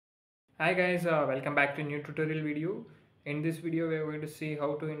Hi guys, welcome back to new tutorial video. In this video we are going to see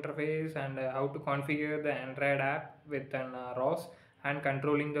how to interface and how to configure the Android app with an ROS and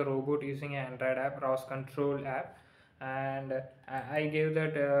controlling the robot using an Android app, ROS Control App. And I gave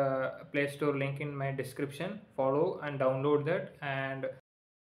that Play Store link in my description. Follow and download that. And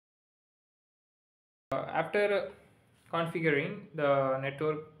after configuring the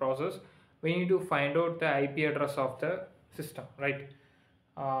network process, we need to find out the IP address of the system, right?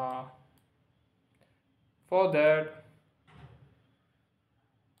 Uh, for that,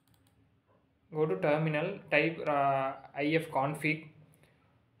 go to terminal, type ifconfig.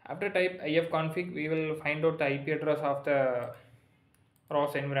 After type ifconfig, we will find out the IP address of the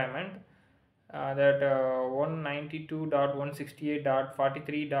ROS environment, that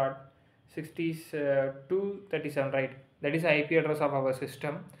 192.168.43.6237, right? That is the IP address of our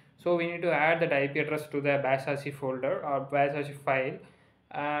system. So we need to add that IP address to the bash folder or bash file.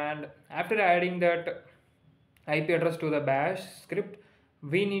 And after adding that IP address to the bash script,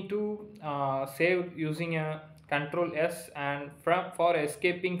 we need to save using a control S, and for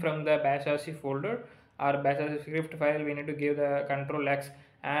escaping from the bash folder or bash script file, we need to give the control X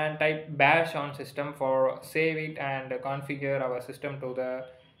and type bash on system for save it and configure our system to the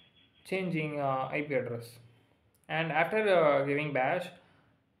changing IP address. And after giving bash,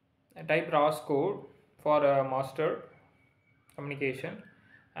 type ROS code for master communication,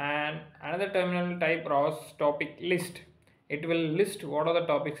 and another terminal type ROS topic list. It will list what are the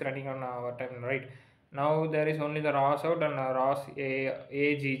topics running on our terminal, right? Now there is only the ROS out and ROS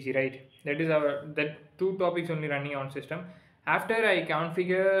AGG, right? That is our that two topics only running on system. After I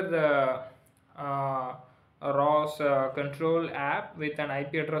configure the uh, ROS control app with an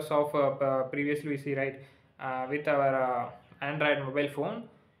IP address of previously we see, right, with our Android mobile phone,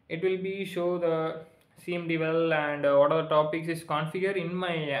 it will be show the CMD well, and what are the topics is configured in my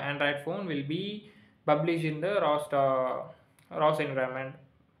Android phone will be published in the ROS environment.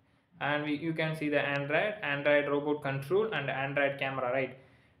 And you can see the Android robot control and Android camera, right?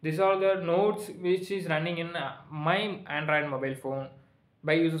 These are the nodes which is running in my Android mobile phone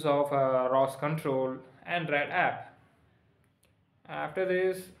by uses of ROS control Android app. After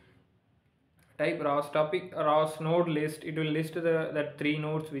this, type ROS topic ROS node list. It will list the that three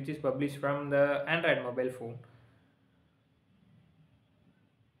nodes which is published from the Android mobile phone.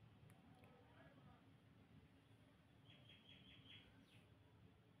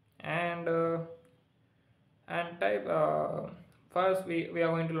 and type first we are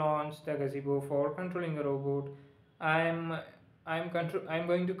going to launch the gazebo for controlling the robot. I'm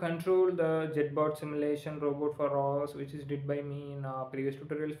going to control the jetbot simulation robot for ROS, which is did by me in previous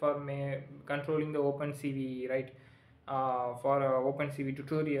tutorials for me controlling the OpenCV, right? For OpenCV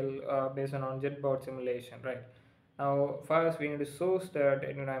tutorial based on jetbot simulation, right? Now first we need to source that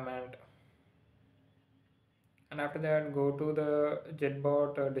environment, and after that go to the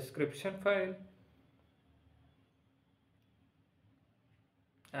jetbot description file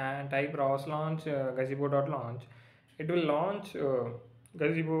and type ROS launch gazebo.launch. It will launch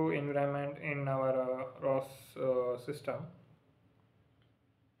gazebo environment in our ROS system.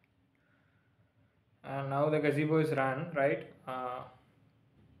 And now the gazebo is run, right?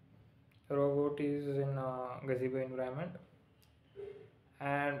 The robot is in gazebo environment,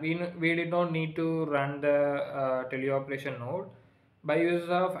 and we did not need to run the teleoperation node. By use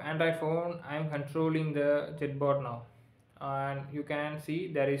of Android phone, I am controlling the jetbot now, and you can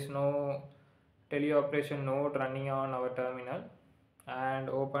see there is no teleoperation node running on our terminal. And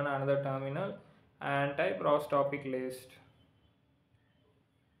open another terminal and type ROS topic list.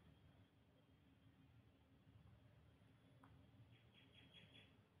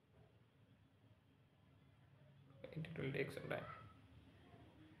 It will take some time.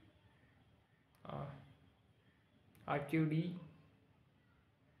 RQD.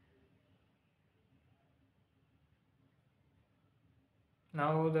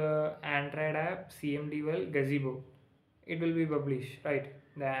 Now the Android app CMD well gazebo, it will be published, right?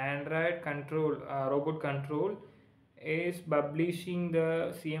 The Android control robot control is publishing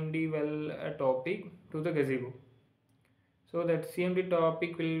the CMD well topic to the gazebo. So that CMD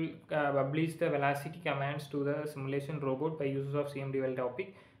topic will publish the velocity commands to the simulation robot by use of CMD well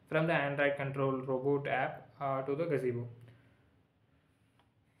topic from the Android control robot app to the gazebo.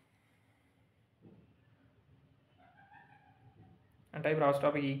 And type ROS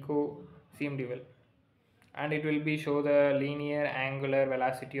topic echo CMD well, and it will be show the linear angular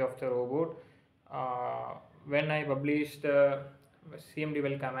velocity of the robot. When I publish the CMD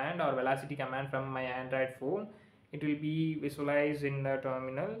well command or velocity command from my Android phone, it will be visualized in the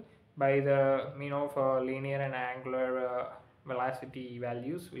terminal by the mean of linear and angular velocity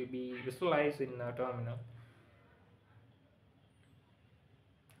values will be visualized in the terminal.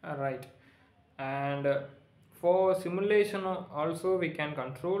 Right. And for simulation also we can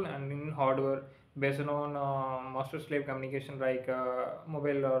control and in hardware based on master slave communication like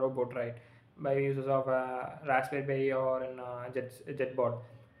mobile robot, right, by uses of raspberry pi or in jetboard.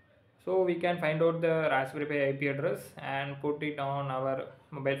 So we can find out the raspberry pi ip address and put it on our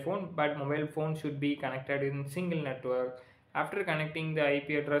mobile phone, but mobile phone should be connected in single network. After connecting the ip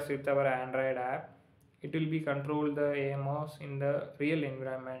address with our android app, it will be control the amos in the real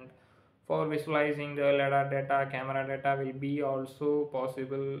environment. For visualizing the lidar data, camera data will be also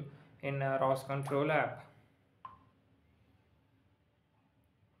possible in a ROS Control App.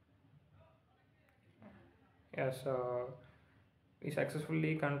 Yes, we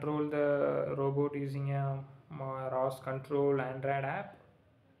successfully control the robot using a ROS Control Android app.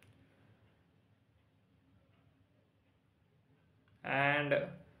 And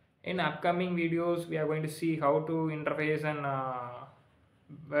in upcoming videos we are going to see how to interface and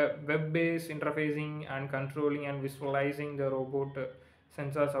web-based interfacing and controlling and visualizing the robot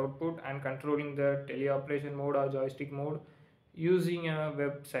sensors output and controlling the teleoperation mode or joystick mode using a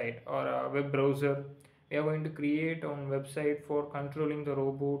website or a web browser. We are going to create on website for controlling the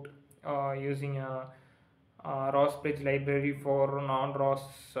robot using a ROS bridge library for non-ROS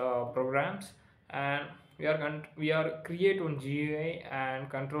programs, and we are create one GUI and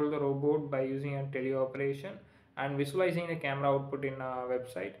control the robot by using a teleoperation and visualizing the camera output in a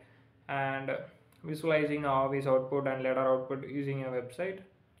website, and visualizing always output and later output using a website.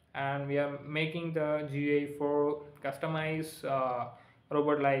 And we are making the GUI for customize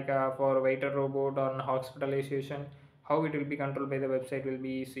robot like for waiter robot or hospitalization. How it will be controlled by the website will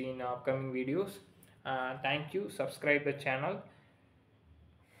be seen in upcoming videos. Thank you. Subscribe the channel